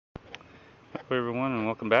Hello everyone and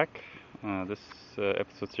welcome back. This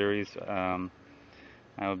episode series, I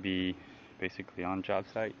will be basically on job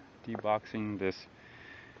site deboxing this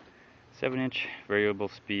 7-inch variable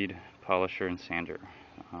speed polisher and sander.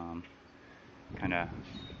 Kind of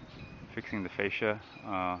fixing the fascia,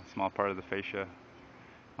 small part of the fascia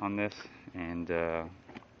on this, and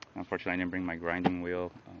unfortunately I didn't bring my grinding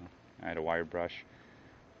wheel. I had a wire brush,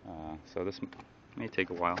 so this may take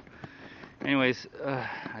a while. Anyways,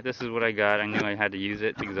 this is what I got. I knew I had to use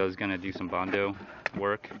it because I was going to do some Bondo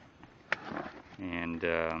work. And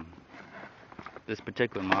this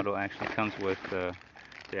particular model actually comes with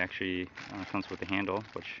comes with the handle,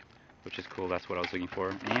 which is cool. That's what I was looking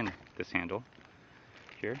for, and this handle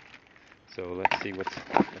here. So let's see what's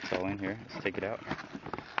all in here. Let's take it out.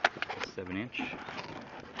 It's 7-inch.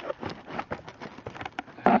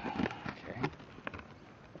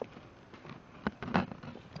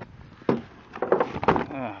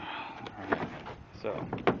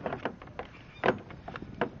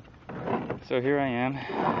 So here I am,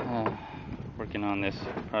 working on this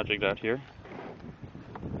project out here,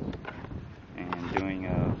 and doing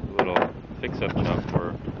a little fix-up job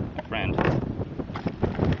for a friend.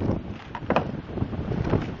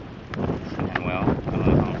 And well, I don't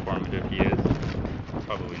know how informative he is.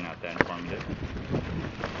 Probably not that informative.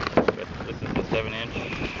 But this is the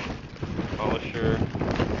 7-inch polisher,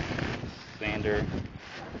 sander.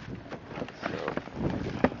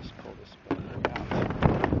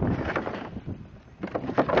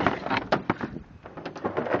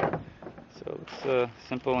 It's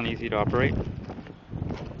simple and easy to operate.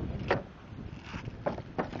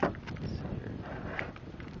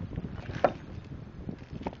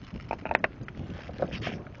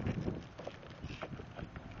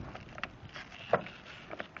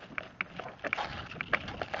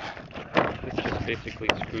 This just basically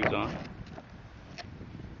screws on,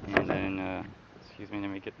 and then excuse me, let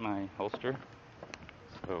me get my holster.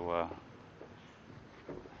 So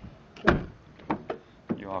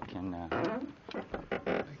you all can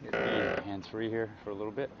be hands-free here for a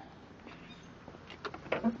little bit.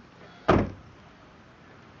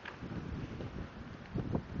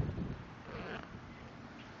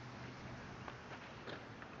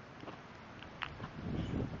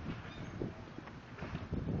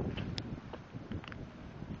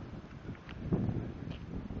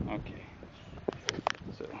 Okay,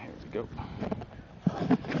 so here we go.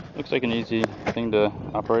 Looks like an easy thing to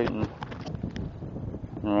operate and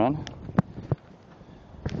run.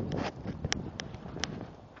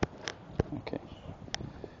 Okay,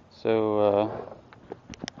 so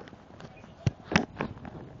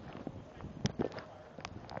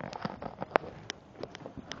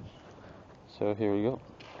here we go.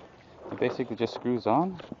 It basically just screws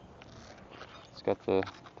on. It's got the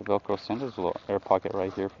Velcro center. There's a little air pocket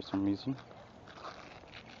right here for some reason.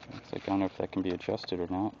 It's like, I don't know if that can be adjusted or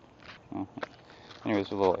not. Anyways,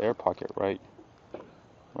 there's a little air pocket right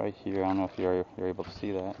here. I don't know if you're able to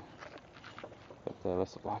see that. But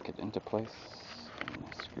let's lock it into place and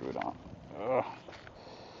screw it on. Ugh.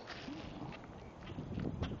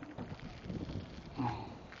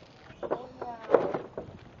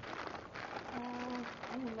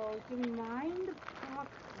 Do you mind? Do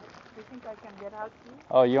you think I can get out here?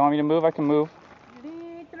 Oh, you want me to move? I can move.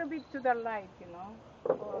 Little bit to the light, you know.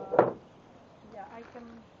 Yeah, I can.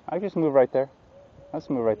 I just move right there. Let's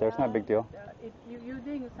move right there. It's not a big deal. If you're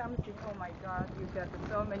using something, oh my God, you got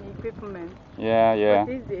so many equipment. Yeah.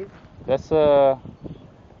 What is this?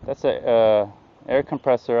 That's a air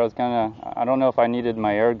compressor. I don't know if I needed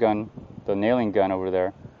my air gun, the nailing gun over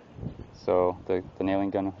there. So the nailing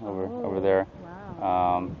gun over there.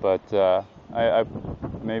 Wow. But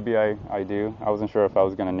maybe I do. I wasn't sure if I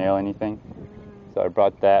was gonna nail anything. So I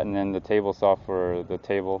brought that, and then the table saw for the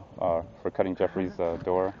table for cutting Jeffrey's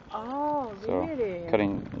door. Oh, So really?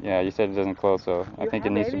 cutting, yeah. You said it doesn't close, so I think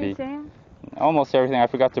it needs everything? to be almost everything. I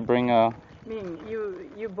forgot to bring I mean,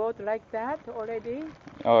 you bought like that already?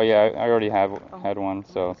 Oh yeah, I already had one,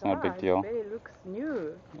 so it's not a big deal. It looks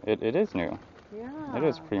new. It is new. Yeah. It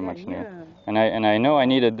is pretty much new. new. And I know I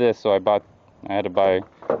needed this, so I had to buy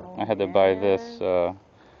this. So.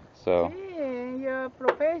 Gee, you're a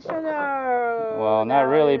professional. Well, not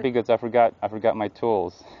really, because I forgot my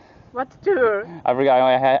tools. What tool? I forgot.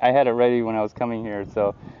 I had it ready when I was coming here,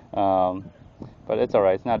 so. But it's all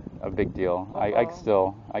right. It's not a big deal. I can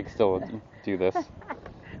still do this.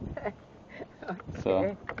 Okay. So.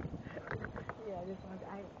 Yeah, this one.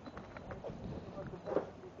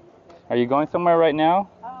 Are you going somewhere right now?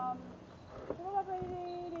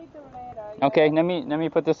 Probably later. Okay. Let me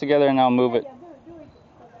put this together and I'll move it. Yeah, do it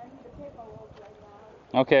because I need the paperwork right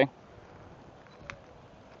now. Okay.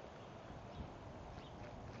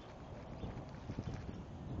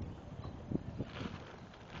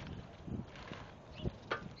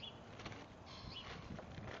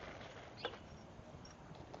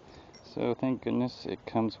 So thank goodness it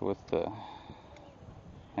comes with the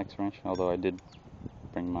hex wrench, although I did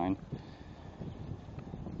bring mine.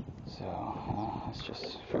 So let's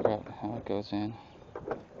just figure out how it goes in.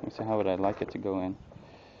 Let me see, how would I like it to go in?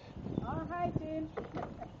 Oh, hi, Jim.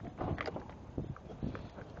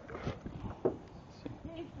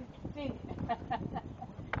 This is Jim.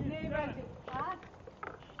 Neighbor, huh?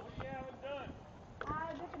 What do you haven't done?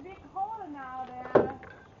 There's a big hole now there.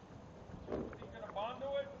 You gonna bond to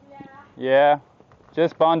it? Yeah. Yeah,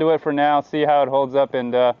 just bond to it for now. See how it holds up,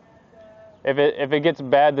 and if it gets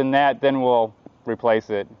bad than that, then we'll replace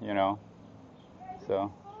it. You know. So.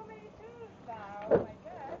 So many tools now. Oh my gosh.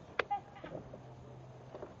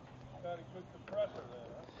 Got a good compressor there,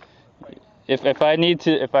 huh?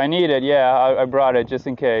 If I need it, yeah, I brought it just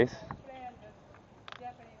in case. My friend, the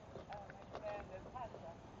Japanese, my friend, the Korean.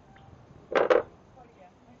 He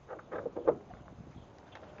has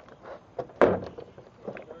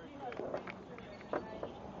three children,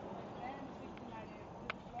 and then 69 is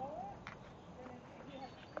just lower. Then he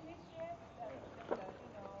hasn't finished yet. That's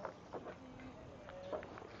just, cooking and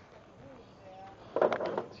got the room there.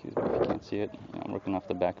 Excuse me if you can't see it. I'm working off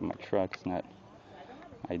the back of my truck. It's not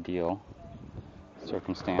ideal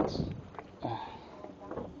circumstance.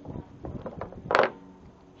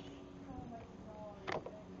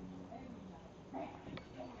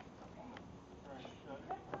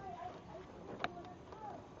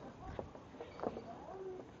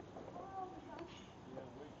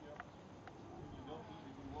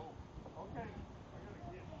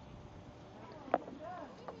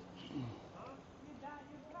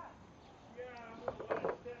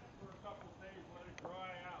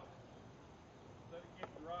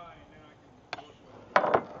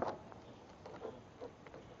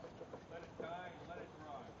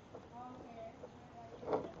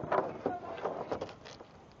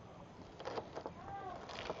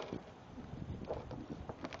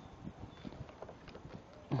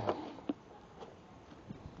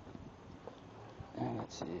 And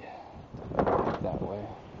let's see, that way.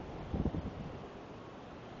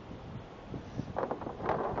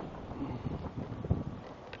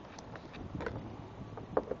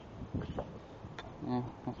 Yeah,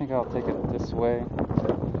 I think I'll take it this way,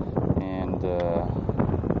 and of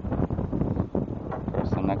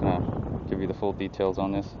course I'm not going to give you the full details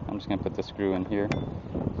on this. I'm just going to put the screw in here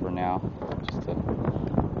for now, just to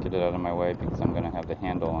get it out of my way, because I'm going to have the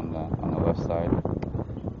handle on the left side,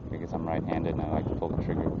 because I'm right-handed and I like to pull the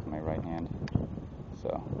trigger with my right hand.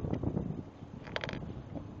 So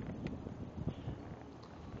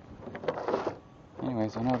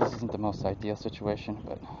anyways, I know this isn't the most ideal situation,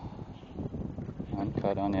 but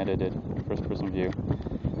uncut, unedited, first person view.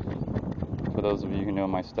 For those of you who know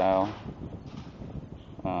my style,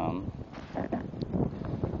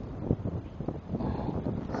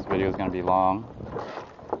 this video is going to be long.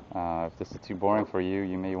 If this is too boring for you,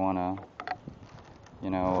 you may want to,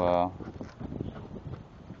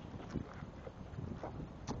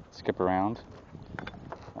 skip around.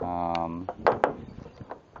 Let me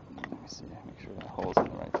see, make sure that hole's in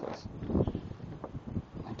the right place.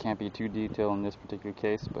 I can't be too detailed in this particular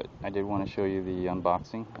case, but I did want to show you the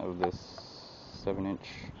unboxing of this 7-inch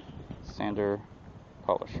sander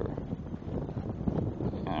polisher.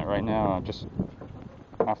 Right now, just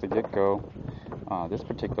off the get-go, this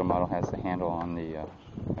particular model has the handle on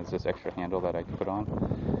has this extra handle that I can put on.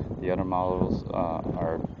 The other models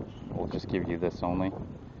will just give you this only.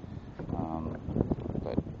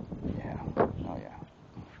 But yeah, oh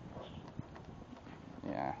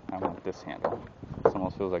yeah, I want this handle. This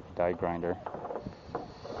almost feels like a die grinder.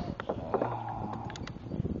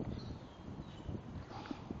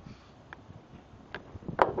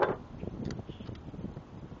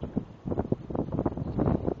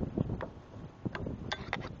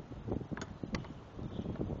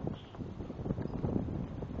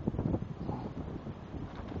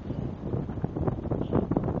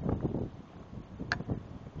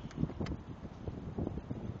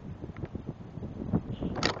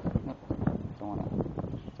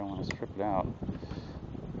 Don't want to strip it out.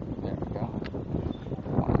 There we go. I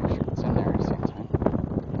want to make sure it's in there at the same time.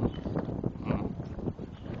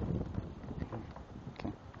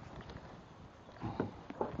 Okay.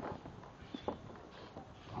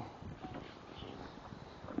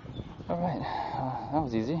 Alright, that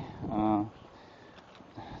was easy.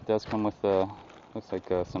 It does come with, looks like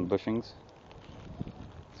some bushings.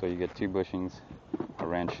 So you get 2 bushings, a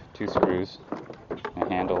wrench, 2 screws, a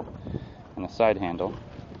handle, and a side handle.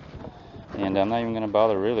 And I'm not even going to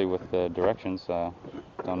bother really with the directions.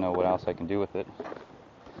 Don't know what else I can do with it.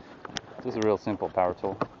 This is a real simple power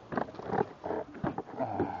tool.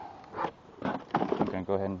 I'm going to go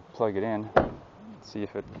go ahead and plug it in, see if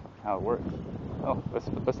how it works. Oh,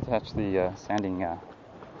 let's attach the sanding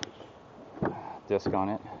disc on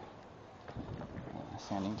it.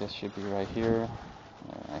 Sanding disc should be right here.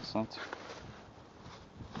 Excellent.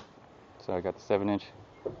 So I got the 7-inch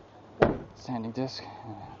sanding disc.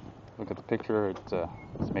 Look at the picture.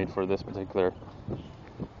 It's made for this particular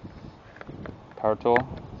power tool.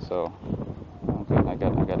 So okay, I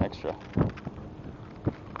got extra.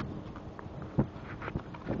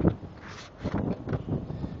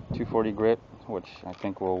 240 grit, which I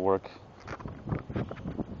think will work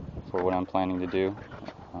for what I'm planning to do.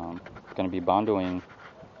 Going to be bondoing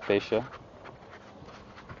fascia.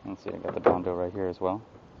 Let's see, I got the bondo right here as well,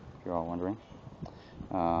 if you're all wondering.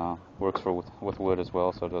 Works with wood as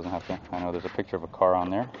well, so it doesn't have to. I know there's a picture of a car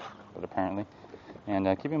on there, but apparently. And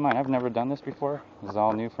keep in mind, I've never done this before. This is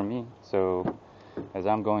all new for me. So as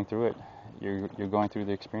I'm going through it, you're going through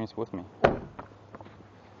the experience with me.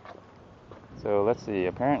 So let's see.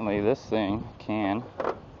 Apparently, this thing can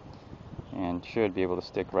and should be able to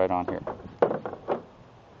stick right on here.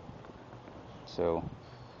 So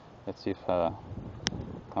let's see if how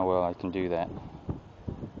well I can do that.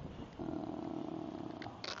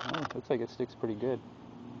 Oh, looks like it sticks pretty good.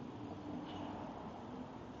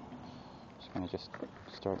 Just gonna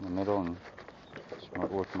start in the middle and just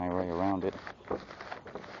work my way around it.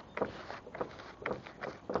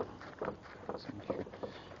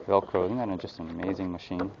 Velcro, isn't that just an amazing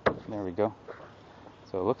machine? There we go.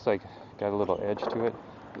 So it looks like got a little edge to it.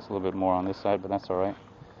 Just a little bit more on this side, but that's all right.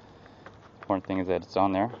 The important thing is that it's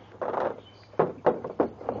on there.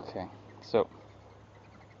 Okay, so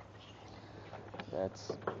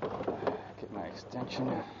let's get my extension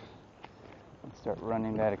and start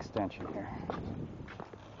running that extension here.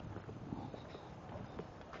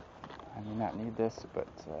 I may not need this, but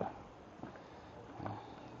it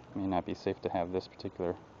may not be safe to have this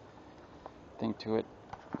particular thing to it.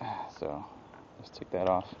 So let's take that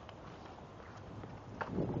off.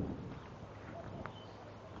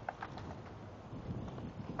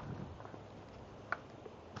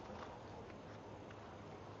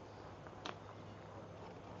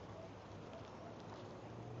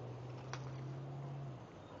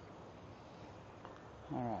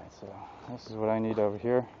 Alright, so this is what I need over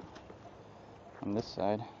here on this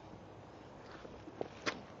side.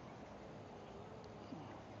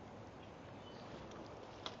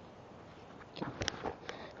 Okay.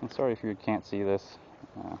 I'm sorry if you can't see this.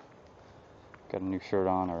 Got a new shirt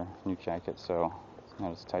on or new jacket, so it's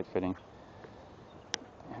not as tight fitting.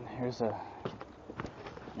 And here's an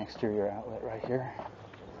exterior outlet right here.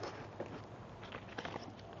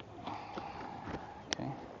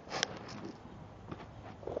 Okay.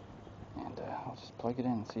 And I'll just plug it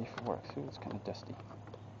in and see if it works. Ooh, it's kind of dusty.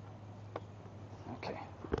 Okay.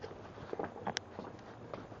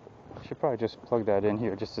 Should probably just plug that in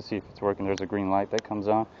here just to see if it's working. There's a green light that comes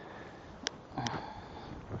on.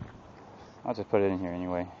 I'll just put it in here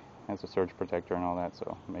anyway. It has a surge protector and all that,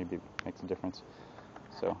 so maybe it makes a difference.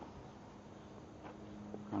 So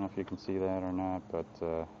I don't know if you can see that or not, but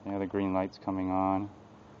yeah, the green light's coming on.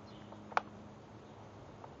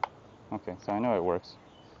 Okay, so I know it works.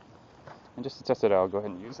 And just to test it out, I'll go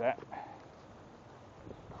ahead and use that.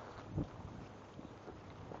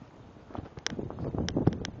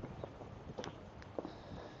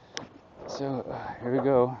 So here we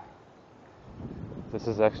go. This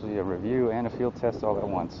is actually a review and a field test all at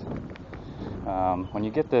once. When you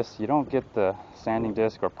get this, you don't get the sanding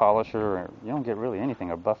disc or polisher, or you don't get really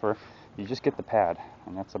anything, a buffer. You just get the pad,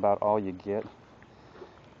 and that's about all you get.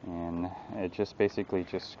 And it just basically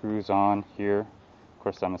just screws on here. Of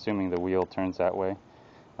course, I'm assuming the wheel turns that way.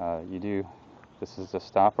 This is the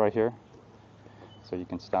stop right here, so you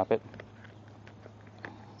can stop it.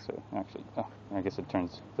 So actually, I guess it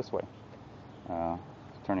turns this way.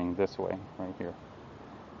 Turning this way right here.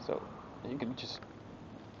 So you can just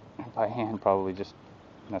by hand probably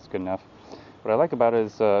that's good enough. What I like about it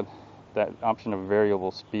is that option of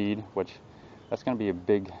variable speed, which that's going to be a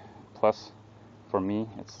big plus for me.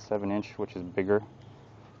 It's 7-inch, which is bigger.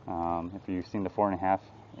 If you've seen the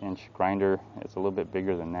 4.5-inch grinder, it's a little bit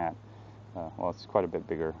bigger than that. Well, it's quite a bit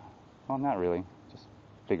bigger. Well, not really, just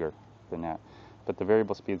bigger than that. But the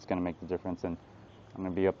variable speed is going to make the difference, and I'm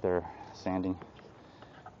going to be up there sanding.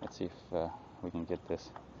 Let's see if we can get this.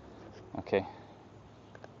 Okay.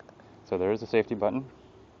 So there is a safety button.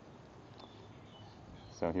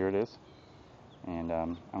 So here it is. And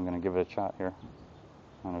I'm going to give it a shot here.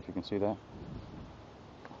 I don't know if you can see that.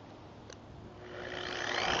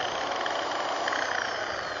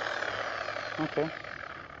 Okay.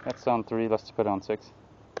 That's on 3. Let's put it on 6.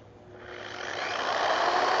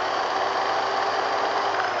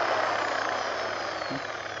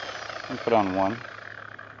 And put on one.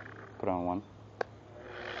 Put on one.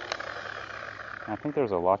 I think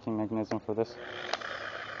there's a locking mechanism for this.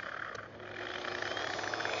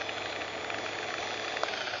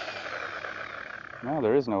 No,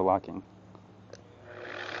 there is no locking.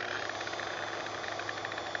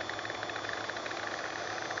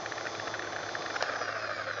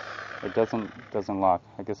 It doesn't lock.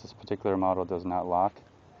 I guess this particular model does not lock,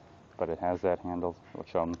 but it has that handle,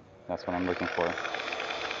 which that's what I'm looking for.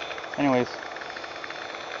 Anyways,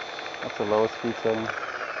 that's the lowest speed setting.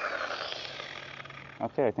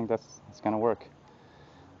 Okay, I think that's gonna work.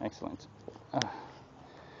 Excellent.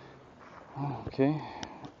 Okay,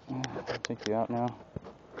 I'll take you out now.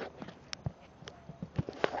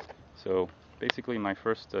 So basically, my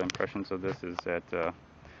first impressions of this is that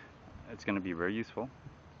it's going to be very useful.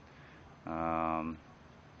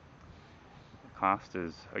 Cost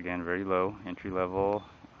is again very low, entry level,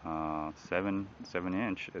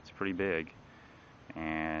 7-inch. It's pretty big,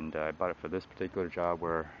 and I bought it for this particular job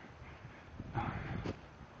where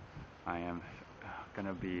I am going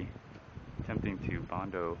to be attempting to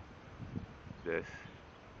Bondo this,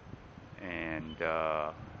 and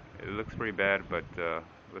it looks pretty bad, but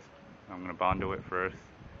I'm going to Bondo it first.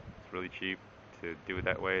 It's really cheap to do it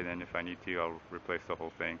that way. Then if I need to, I'll replace the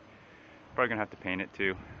whole thing. Probably going to have to paint it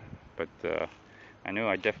too, but I knew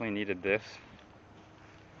I definitely needed this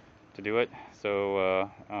to do it, so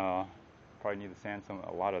probably need to sand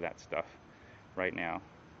a lot of that stuff right now.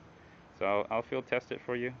 So I'll field test it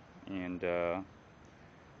for you, and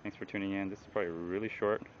thanks for tuning in. This is probably really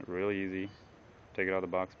short, really easy. Take it out of the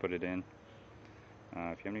box, put it in.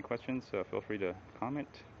 If you have any questions, feel free to comment,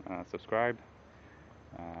 subscribe,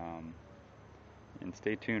 and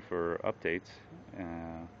stay tuned for updates,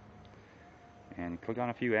 and click on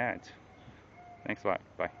a few ads. Thanks a lot.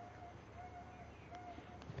 Bye.